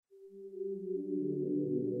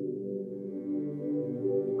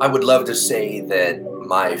I would love to say that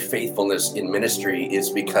my faithfulness in ministry is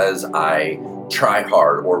because I try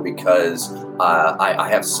hard or because I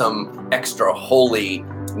have some extra holy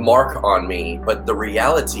mark on me. But the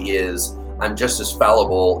reality is, I'm just as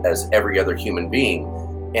fallible as every other human being.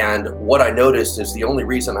 And what I noticed is the only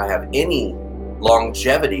reason I have any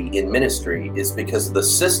longevity in ministry is because of the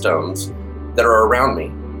systems that are around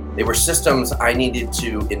me. They were systems I needed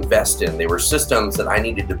to invest in. They were systems that I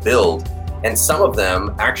needed to build. And some of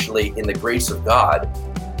them, actually, in the grace of God,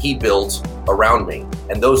 He built around me.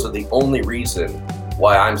 And those are the only reason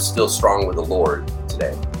why I'm still strong with the Lord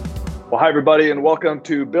today. Well, hi, everybody, and welcome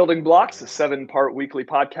to Building Blocks, a 7-part weekly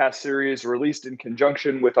podcast series released in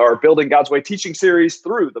conjunction with our Building God's Way teaching series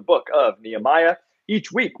through the book of Nehemiah.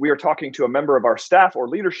 Each week, we are talking to a member of our staff or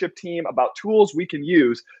leadership team about tools we can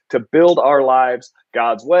use to build our lives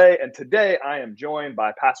God's way. And today, I am joined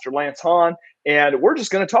by Pastor Lance Hahn, and we're just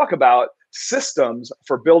going to talk about systems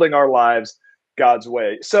for building our lives God's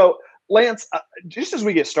way. So, Lance, just as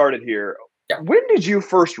we get started here, when did you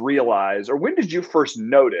first realize, or when did you first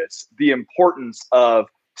notice the importance of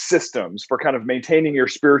systems for kind of maintaining your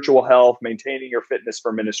spiritual health, maintaining your fitness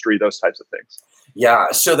for ministry, those types of things? Yeah.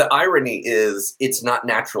 So the irony is it's not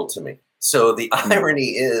natural to me. So the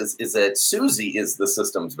irony is that Susie is the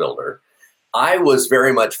systems builder. I was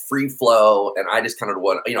very much free flow, and I just kind of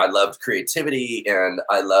I loved creativity, and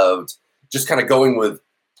I loved just kind of going with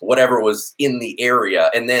whatever was in the area.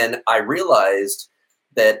 And then I realized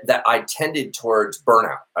that I tended towards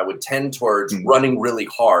burnout. I would tend towards running really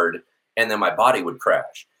hard, and then my body would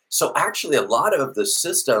crash. So actually, a lot of the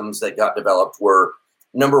systems that got developed were,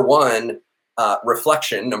 number one,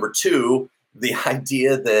 reflection. Number two, the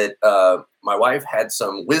idea that my wife had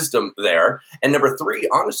some wisdom there. And number three,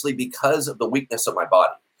 honestly, because of the weakness of my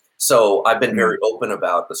body. So I've been very open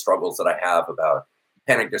about the struggles that I have about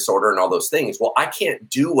panic disorder and all those things. Well, I can't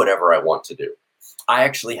do whatever I want to do. I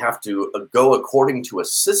actually have to go according to a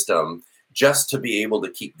system just to be able to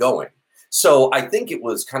keep going. So I think it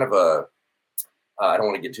was kind of I don't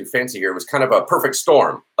want to get too fancy here. It was kind of a perfect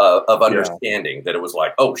storm of understanding that it was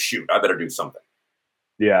like, oh, shoot, I better do something.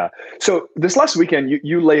 Yeah. So this last weekend,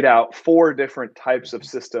 you laid out 4 different types of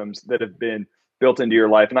systems that have been built into your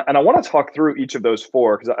life. And I want to talk through each of those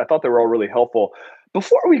 4 because I thought they were all really helpful.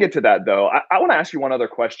 Before we get to that, though, I want to ask you one other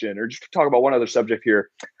question, or just talk about one other subject here.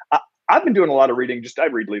 I've been doing a lot of reading. I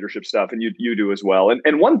read leadership stuff, and you do as well.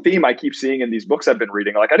 And one theme I keep seeing in these books I've been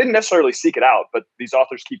reading, like I didn't necessarily seek it out, but these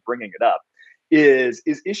authors keep bringing it up, is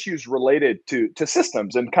issues related to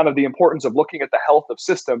systems and kind of the importance of looking at the health of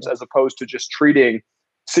systems as opposed to just treating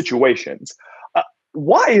situations.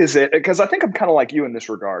 Why is it? Because I think I'm kind of like you in this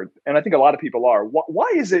regard, and I think a lot of people are. Why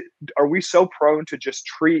is it? Are we so prone to just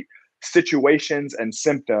treat situations and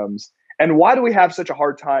symptoms? And why do we have such a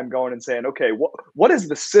hard time going and saying, okay, what is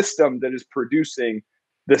the system that is producing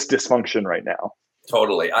this dysfunction right now?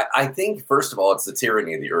 Totally. I think, first of all, it's the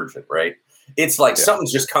tyranny of the urgent, right? It's like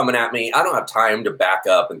something's just coming at me. I don't have time to back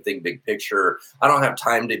up and think big picture. I don't have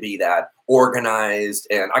time to be that organized,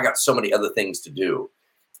 and I got so many other things to do.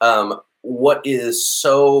 What is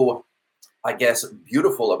so, I guess,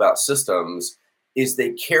 beautiful about systems is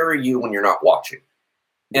they carry you when you're not watching.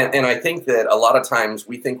 And I think that a lot of times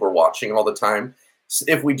we think we're watching all the time.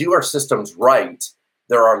 If we do our systems right,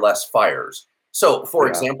 there are less fires. So, for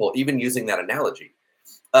example, even using that analogy,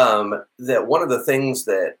 that one of the things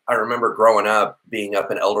that I remember growing up, being up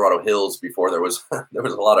in El Dorado Hills before there was a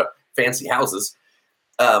lot of fancy houses,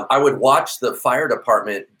 I would watch the fire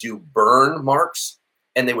department do burn marks,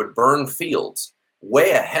 and they would burn fields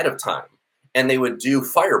way ahead of time. And they would do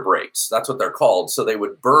fire breaks. That's what they're called. So they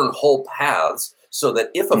would burn whole paths so that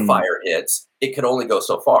if a fire hits, it could only go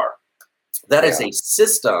so far. That is a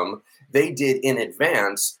system they did in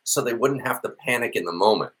advance so they wouldn't have to panic in the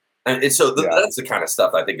moment. And that's the kind of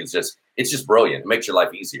stuff I think it's just brilliant. It makes your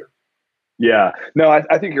life easier. Yeah, no,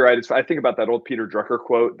 I think you're right. I think about that old Peter Drucker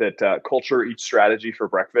quote that culture eats strategy for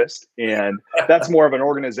breakfast. And that's more of an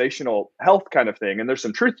organizational health kind of thing. And there's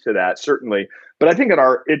some truth to that, certainly. But I think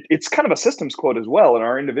it's kind of a systems quote as well in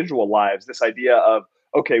our individual lives, this idea of,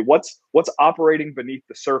 okay, what's operating beneath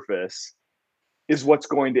the surface is what's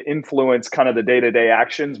going to influence kind of the day-to-day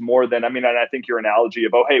actions more than, and I think your analogy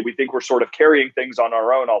of, oh, hey, we think we're sort of carrying things on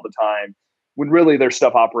our own all the time, when really there's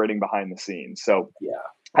stuff operating behind the scenes. So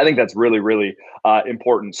I think that's really, really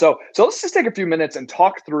important. So let's just take a few minutes and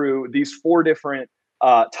talk through these 4 different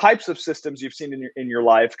types of systems you've seen in your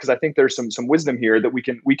life, because I think there's some wisdom here that we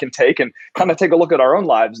can take and kind of take a look at our own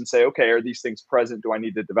lives and say, okay, are these things present? Do I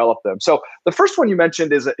need to develop them? So the first one you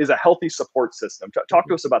mentioned is a healthy support system. Talk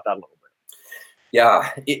to us about that a little bit.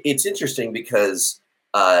 Yeah, it's interesting because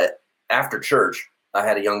after church, I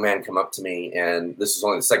had a young man come up to me, and this is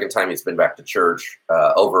only the second time he's been back to church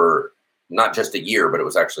over not just a year, but it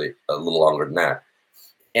was actually a little longer than that.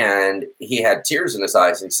 And he had tears in his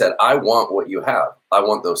eyes, and he said, I want what you have. I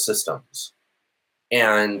want those systems.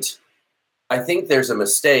 And I think there's a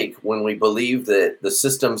mistake when we believe that the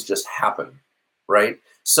systems just happen, right?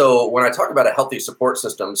 So when I talk about a healthy support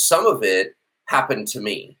system, some of it happened to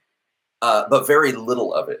me, but very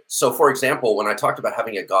little of it. So for example, when I talked about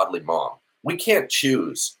having a godly mom, we can't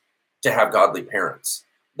choose to have godly parents.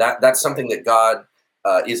 That's something that God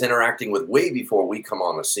is interacting with way before we come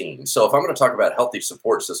on the scene. So if I'm going to talk about a healthy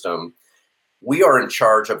support system, we are in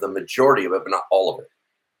charge of the majority of it, but not all of it.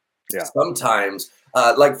 Yeah. Sometimes,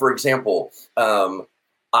 like for example, I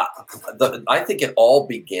think it all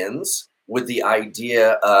begins with the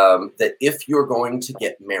idea that if you're going to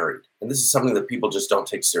get married, and this is something that people just don't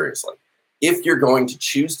take seriously, if you're going to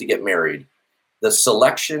choose to get married, the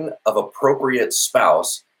selection of appropriate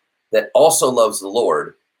spouse that also loves the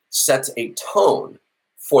Lord sets a tone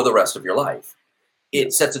for the rest of your life.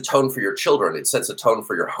 It sets a tone for your children. It sets a tone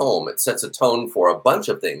for your home. It sets a tone for a bunch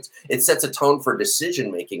of things. It sets a tone for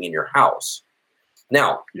decision-making in your house.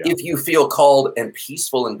 Now, if you feel called and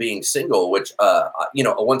peaceful in being single, which,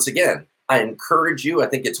 once again, I encourage you. I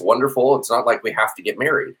think it's wonderful. It's not like we have to get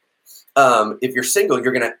married. If you're single,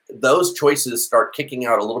 those choices start kicking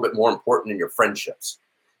out a little bit more important in your friendships,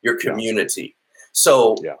 your community.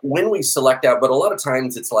 So when we select out, but a lot of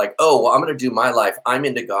times it's like, oh, well, I'm going to do my life. I'm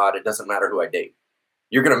into God. It doesn't matter who I date.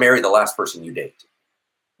 You're going to marry the last person you date.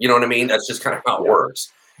 You know what I mean? That's just kind of how it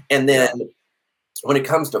works. And then when it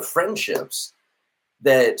comes to friendships,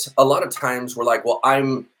 that a lot of times we're like, well,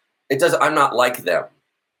 I'm not like them.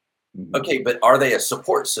 Mm-hmm. Okay, but are they a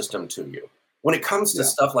support system to you? When it comes to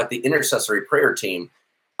stuff like the intercessory prayer team,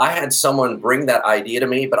 I had someone bring that idea to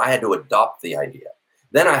me, but I had to adopt the idea.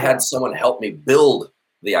 Then I had someone help me build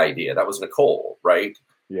the idea. That was Nicole, right?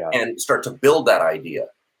 Yeah. And start to build that idea.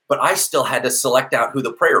 But I still had to select out who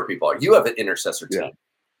the prayer people are. You have an intercessor team.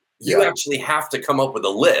 You actually have to come up with a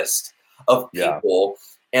list of people,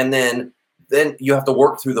 and then you have to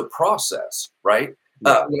work through the process, right?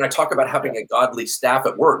 When I talk about having a godly staff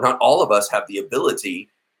at work, not all of us have the ability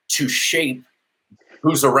to shape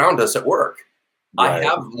who's around us at work. Right. I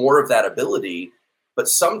have more of that ability, but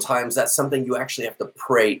sometimes that's something you actually have to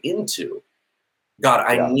pray into. God,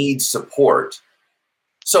 I need support.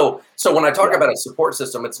 So when I talk about a support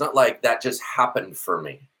system, it's not like that just happened for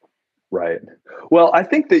me. Right. Well, I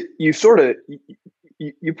think that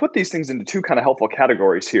you put these things into two kind of helpful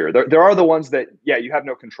categories here. There are the ones that, you have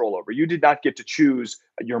no control over. You did not get to choose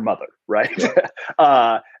your mother, right?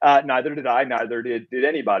 Neither did I, neither did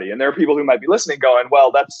anybody. And there are people who might be listening going,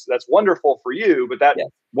 well, that's wonderful for you, but that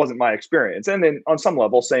wasn't my experience. And then on some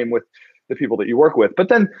level, same with the people that you work with. But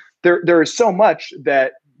then there is so much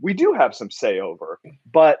that we do have some say over.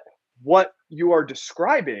 But what you are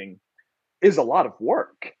describing is a lot of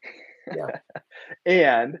work. Yeah.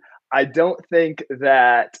 And I don't think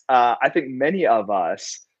that, I think many of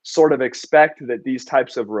us sort of expect that these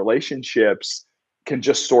types of relationships can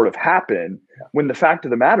just sort of happen, when the fact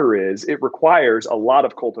of the matter is it requires a lot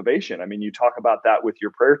of cultivation. I mean, you talk about that with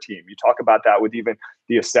your prayer team. You talk about that with even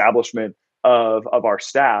the establishment of our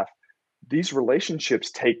staff. These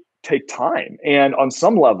relationships take time. And on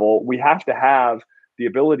some level, we have to have the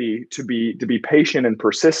ability to be patient and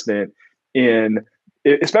persistent in,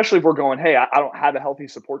 especially if we're going, hey, I don't have a healthy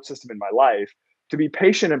support system in my life, to be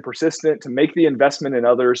patient and persistent, to make the investment in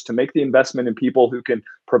others, to make the investment in people who can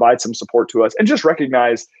provide some support to us, and just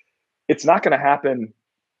recognize it's not going to happen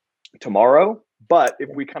tomorrow, but if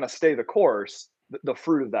we kind of stay the course, the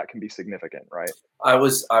fruit of that can be significant, right? I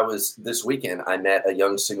was this weekend, I met a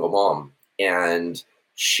young single mom, and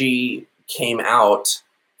she came out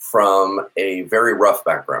from a very rough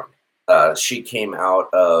background. She came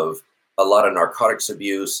out of a lot of narcotics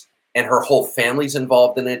abuse, and her whole family's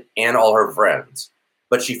involved in it and all her friends.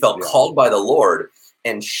 But she felt called by the Lord,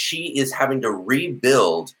 and she is having to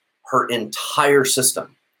rebuild her entire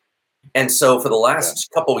system. And so for the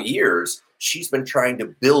last couple of years, she's been trying to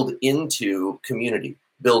build into community,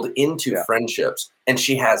 build into friendships, and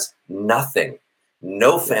she has nothing,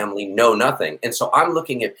 no family, no nothing. And so I'm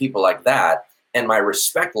looking at people like that, and my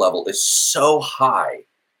respect level is so high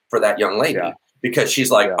for that young lady. Because she's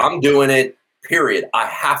like, I'm doing it, period. I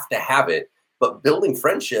have to have it. But building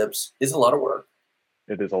friendships is a lot of work.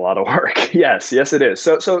 It is a lot of work. Yes, it is.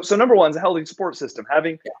 So number one is a healthy support system,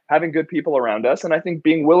 having good people around us. And I think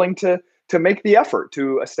being willing to make the effort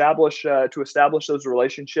to establish those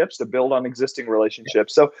relationships, to build on existing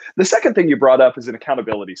relationships. So the second thing you brought up is an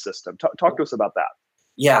accountability system. Talk to us about that.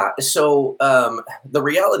 Yeah. So the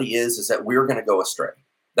reality is that we're going to go astray.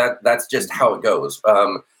 That's just how it goes.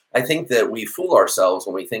 I think that we fool ourselves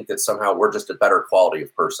when we think that somehow we're just a better quality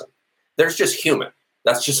of person. There's just human.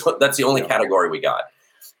 That's the only category we got.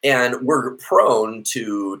 And we're prone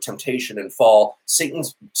to temptation and fall.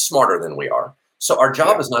 Satan's smarter than we are. So our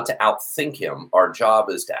job is not to outthink him. Our job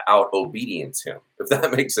is to out-obedience him, if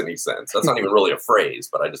that makes any sense. That's not even really a phrase,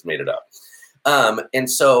 but I just made it up. And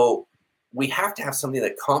so we have to have something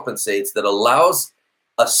that compensates, that allows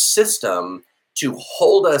a system to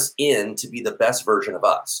hold us in to be the best version of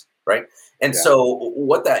us, right? And so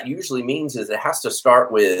what that usually means is it has to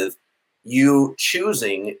start with you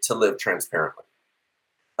choosing to live transparently.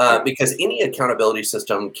 Because any accountability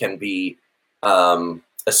system can be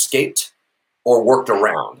escaped or worked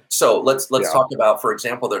around. So let's talk about, for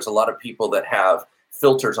example, there's a lot of people that have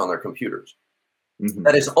filters on their computers. Mm-hmm.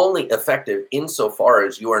 That is only effective insofar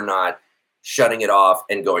as you are not shutting it off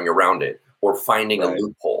and going around it or finding a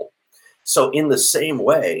loophole. So in the same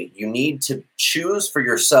way, you need to choose for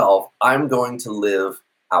yourself, I'm going to live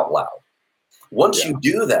out loud. Once you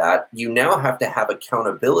do that, you now have to have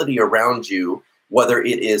accountability around you, whether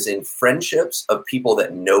it is in friendships of people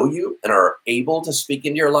that know you and are able to speak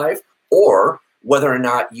into your life, or whether or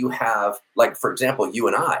not you have, like, for example, you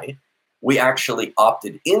and I, we actually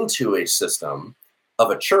opted into a system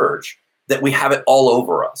of a church that we have it all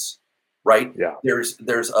over us, right? Yeah.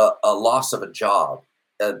 There's a loss of a job,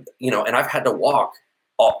 and I've had to walk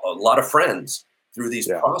a lot of friends through these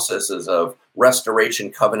processes of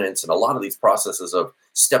restoration covenants and a lot of these processes of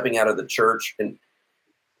stepping out of the church. And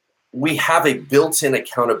we have a built-in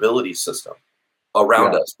accountability system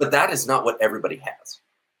around us, but that is not what everybody has,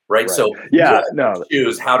 right? So you have to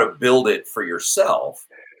choose how to build it for yourself.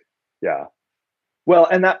 Yeah. Well,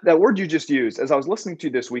 and that word you just used, as I was listening to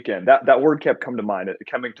this weekend, that word kept coming to mind,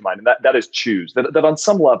 and that is choose. That on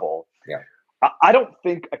some level, I don't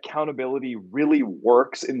think accountability really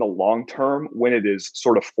works in the long term when it is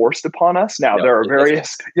sort of forced upon us. Now, there are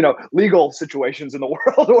various, legal situations in the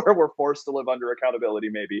world where we're forced to live under accountability,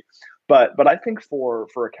 maybe. But I think for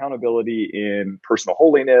accountability in personal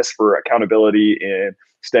holiness, for accountability in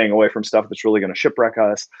staying away from stuff that's really going to shipwreck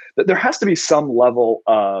us, that there has to be some level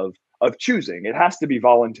of choosing. It has to be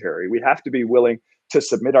voluntary. We have to be willing to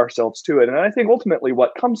submit ourselves to it. And I think ultimately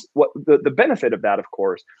what the benefit of that, of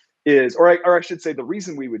course, is, or I should say, the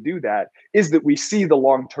reason we would do that is that we see the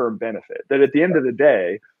long-term benefit. That at the end of the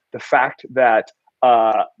day, the fact that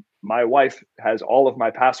my wife has all of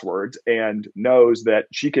my passwords and knows that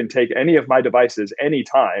she can take any of my devices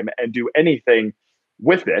anytime and do anything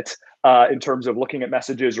with it in terms of looking at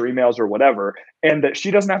messages or emails or whatever, and that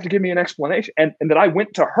she doesn't have to give me an explanation, and that I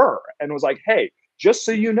went to her and was like, hey, just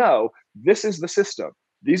so you know, this is the system.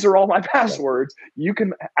 These are all my passwords. You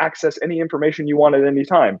can access any information you want at any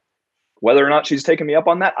time. Whether or not she's taken me up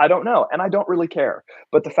on that, I don't know. And I don't really care.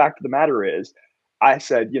 But the fact of the matter is, I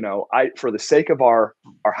said, for the sake of our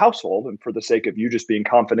household and for the sake of you just being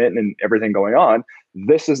confident and everything going on,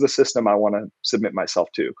 this is the system I want to submit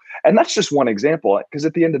myself to. And that's just one example, because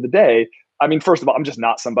at the end of the day, I mean, first of all, I'm just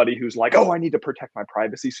not somebody who's like, oh, I need to protect my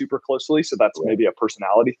privacy super closely. So that's maybe a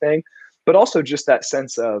personality thing. But also just that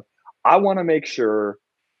sense of, I want to make sure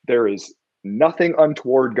there is nothing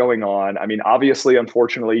untoward going on. I mean, obviously,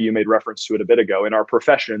 unfortunately, you made reference to it a bit ago. In our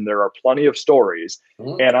profession, there are plenty of stories.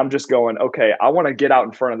 Mm-hmm. And I'm just going, okay, I want to get out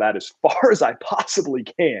in front of that as far as I possibly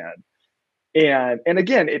can. And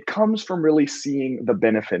again, it comes from really seeing the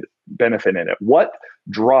benefit in it. What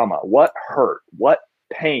drama, what hurt, what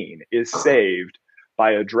pain is saved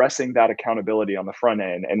by addressing that accountability on the front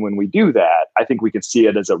end. And when we do that, I think we can see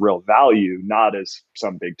it as a real value, not as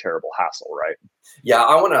some big, terrible hassle, right? Yeah,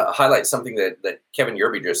 I want to highlight something that Kevin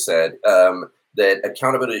Yerby just said, that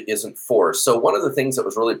accountability isn't forced. So one of the things that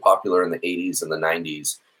was really popular in the 80s and the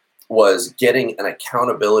 90s was getting an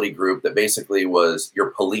accountability group that basically was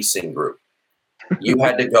your policing group. You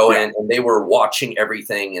had to go in and they were watching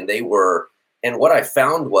everything, and what I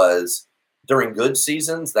found was during good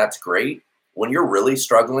seasons, that's great. When you're really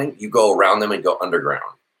struggling, you go around them and go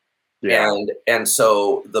underground. Yeah. And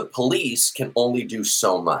so the police can only do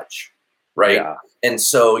so much, right? Yeah. And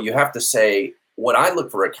so you have to say, when I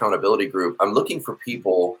look for accountability group, I'm looking for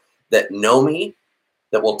people that know me,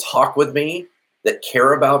 that will talk with me, that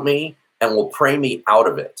care about me, and will pray me out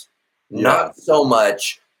of it. Yeah. Not so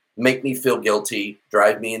much make me feel guilty,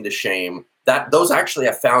 drive me into shame. Those actually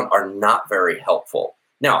I found are not very helpful.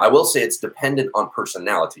 Now, I will say it's dependent on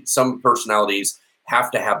personality. Some personalities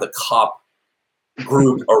have to have the cop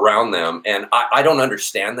group around them. And I don't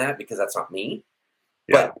understand that because that's not me.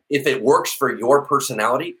 Yeah. But if it works for your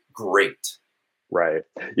personality, great. Right.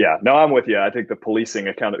 Yeah. No, I'm with you. I think the policing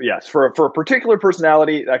account, yes, for a particular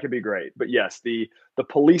personality, that could be great. But yes, the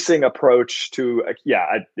policing approach to, yeah,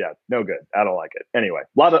 no good. I don't like it. Anyway,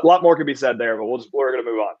 lot more could be said there, but we're going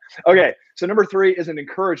to move on. Okay. So number 3 is an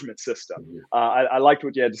encouragement system. I liked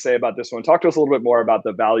what you had to say about this one. Talk to us a little bit more about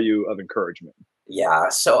the value of encouragement. Yeah.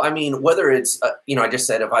 So, I mean, whether it's, I just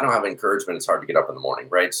said if I don't have encouragement, it's hard to get up in the morning,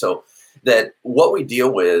 right? So, that what we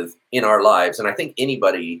deal with in our lives, and I think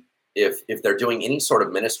anybody, if they're doing any sort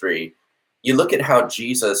of ministry, you look at how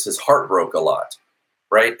Jesus, his heart broke a lot,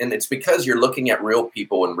 right? And it's because you're looking at real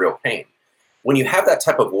people in real pain. When you have that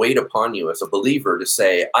type of weight upon you as a believer to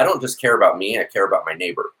say, I don't just care about me, I care about my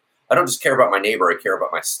neighbor. I don't just care about my neighbor, I care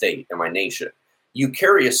about my state and my nation. You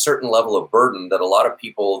carry a certain level of burden that a lot of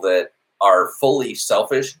people that are fully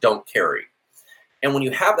selfish don't carry. And when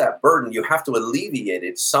you have that burden, you have to alleviate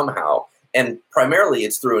it somehow. And primarily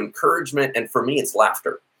it's through encouragement. And for me, it's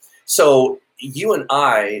laughter. So you and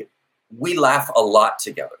I, we laugh a lot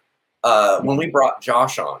together. When we brought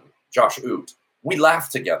Josh on, Josh Oot, we laugh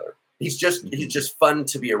together. He's just fun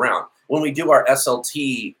to be around. When we do our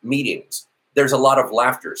SLT meetings, there's a lot of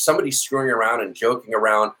laughter. Somebody's screwing around and joking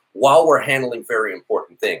around while we're handling very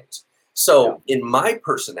important things. So in my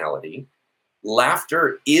personality,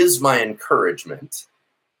 laughter is my encouragement.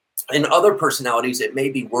 In other personalities, it may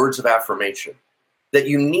be words of affirmation, that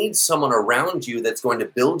you need someone around you that's going to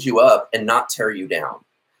build you up and not tear you down.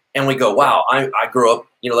 And we go, wow, I grew up,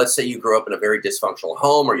 let's say you grew up in a very dysfunctional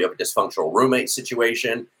home or you have a dysfunctional roommate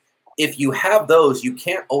situation. If you have those, you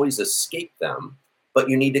can't always escape them, but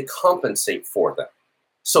you need to compensate for them.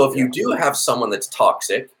 So if you do have someone that's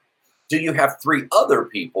toxic, do you have 3 other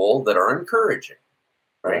people that are encouraging?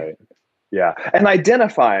 Right. Yeah. And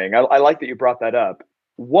identifying, I like that you brought that up.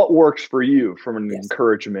 What works for you from an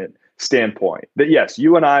encouragement standpoint? That yes,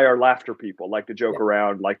 you and I are laughter people, like to joke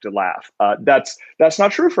around, like to laugh. That's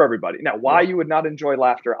not true for everybody. Now, why you would not enjoy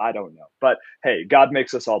laughter, I don't know. But hey, God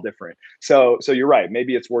makes us all different. So you're right.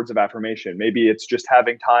 Maybe it's words of affirmation. Maybe it's just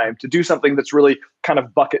having time to do something that's really kind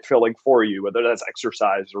of bucket filling for you, whether that's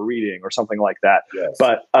exercise or reading or something like that. Yes.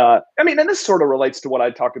 But I mean, and this sort of relates to what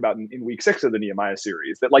I talked about in week 6 of the Nehemiah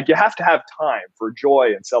series, that like you have to have time for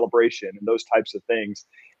joy and celebration and those types of things.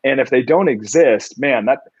 And if they don't exist, man,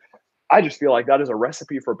 I just feel like that is a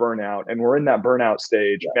recipe for burnout. And we're in that burnout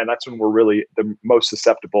stage. And that's when we're really the most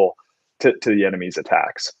susceptible to the enemy's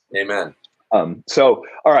attacks. Amen. All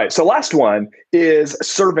right. So last one is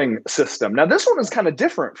serving system. Now, this one is kind of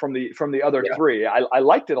different from the other 3. I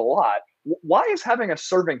liked it a lot. Why is having a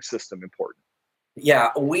serving system important? Yeah,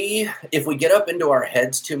 if we get up into our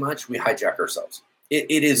heads too much, we hijack ourselves.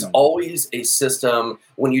 It is always a system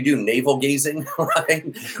when you do navel gazing, right?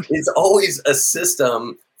 It's always a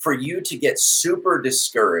system for you to get super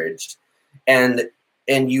discouraged and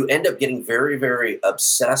you end up getting very, very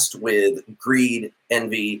obsessed with greed,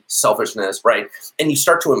 envy, selfishness, right? And you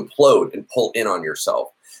start to implode and pull in on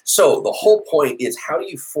yourself. So the whole point is, how do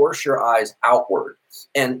you force your eyes outward?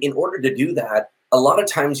 And in order to do that, a lot of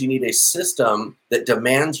times you need a system that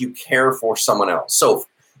demands you care for someone else. So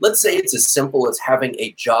let's say it's as simple as having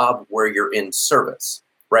a job where you're in service,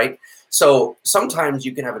 right? So sometimes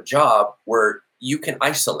you can have a job where you can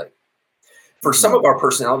isolate. For some of our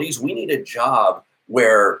personalities, we need a job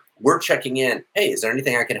where we're checking in. Hey, is there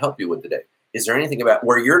anything I can help you with today? Is there anything about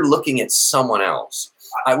where you're looking at someone else?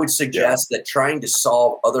 I would suggest that trying to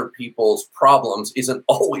solve other people's problems isn't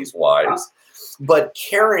always wise, but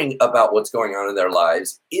caring about what's going on in their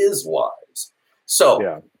lives is wise.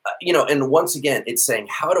 So, and once again, it's saying,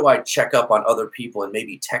 how do I check up on other people and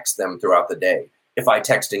maybe text them throughout the day? If I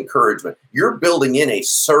text encouragement, you're building in a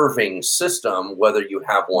serving system, whether you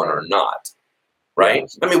have one or not.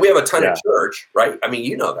 Right. I mean, we have a ton of church, right? I mean,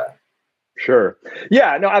 you know that. Sure.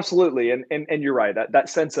 Yeah, no, absolutely. And you're right. That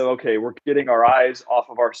sense of, okay, we're getting our eyes off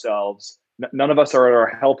of ourselves. None of us are at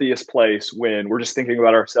our healthiest place when we're just thinking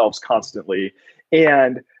about ourselves constantly.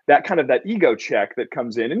 And that kind of that ego check that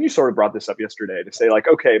comes in, and you sort of brought this up yesterday to say like,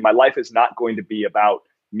 okay, my life is not going to be about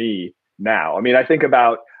me now. I mean, I think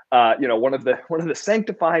about, one of the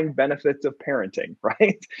sanctifying benefits of parenting,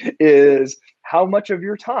 right, is how much of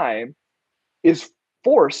your time is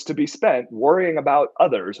forced to be spent worrying about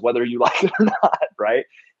others, whether you like it or not, right?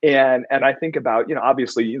 And I think about,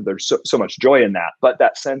 obviously there's so much joy in that, but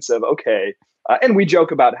that sense of, okay, and we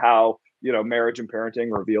joke about how, marriage and parenting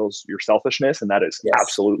reveals your selfishness, and that is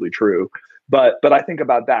absolutely true. But I think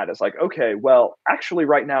about that as like, okay, well, actually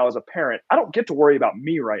right now as a parent, I don't get to worry about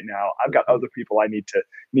me right now. I've got other people I need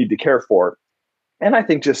to care for. And I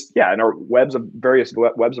think just, in our various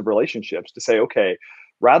webs of relationships to say, okay,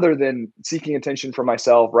 rather than seeking attention for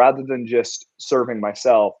myself, rather than just serving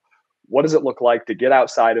myself, What does it look like to get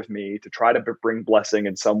outside of me, to try to bring blessing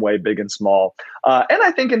in some way, big and small? And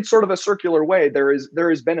I think in sort of a circular way, there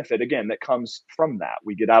is benefit, again, that comes from that.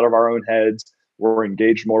 We get out of our own heads. We're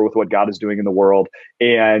engaged more with what God is doing in the world.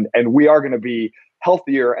 And we are going to be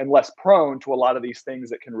healthier and less prone to a lot of these things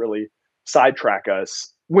that can really sidetrack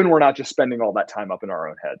us when we're not just spending all that time up in our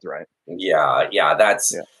own heads, right? Yeah.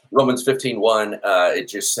 That's Romans 15:1. It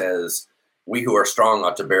just says, we who are strong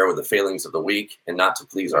ought to bear with the failings of the weak and not to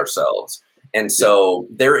please ourselves. And so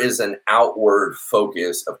there is an outward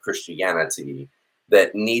focus of Christianity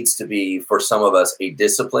that needs to be, for some of us, a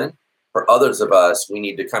discipline. For others of us, we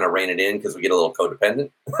need to kind of rein it in because we get a little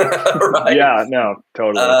codependent. Right? Yeah, no,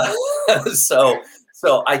 totally.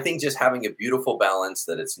 So I think just having a beautiful balance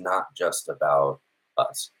that it's not just about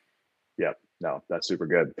us. Yep. No, that's super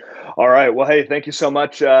good. All right. Well, hey, thank you so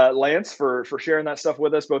much, Lance, for sharing that stuff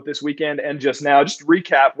with us both this weekend and just now. Just to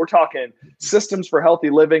recap, we're talking systems for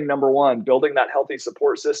healthy living. Number 1, building that healthy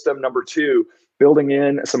support system. Number 2, building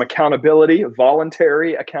in some accountability,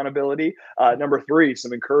 voluntary accountability. Number 3,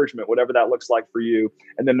 some encouragement, whatever that looks like for you.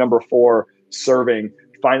 And then number 4, serving,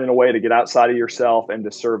 finding a way to get outside of yourself and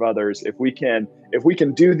to serve others. If we can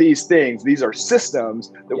do these things, these are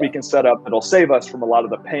systems that we can set up that'll save us from a lot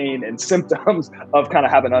of the pain and symptoms of kind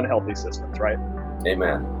of having unhealthy systems, right?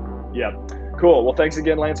 Amen. Yeah. Cool. Well, thanks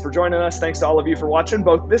again, Lance, for joining us. Thanks to all of you for watching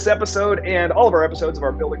both this episode and all of our episodes of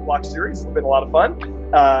our Building Blocks series. It's been a lot of fun.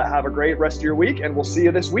 Have a great rest of your week, and we'll see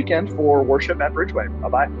you this weekend for worship at Bridgeway.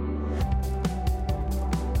 Bye-bye.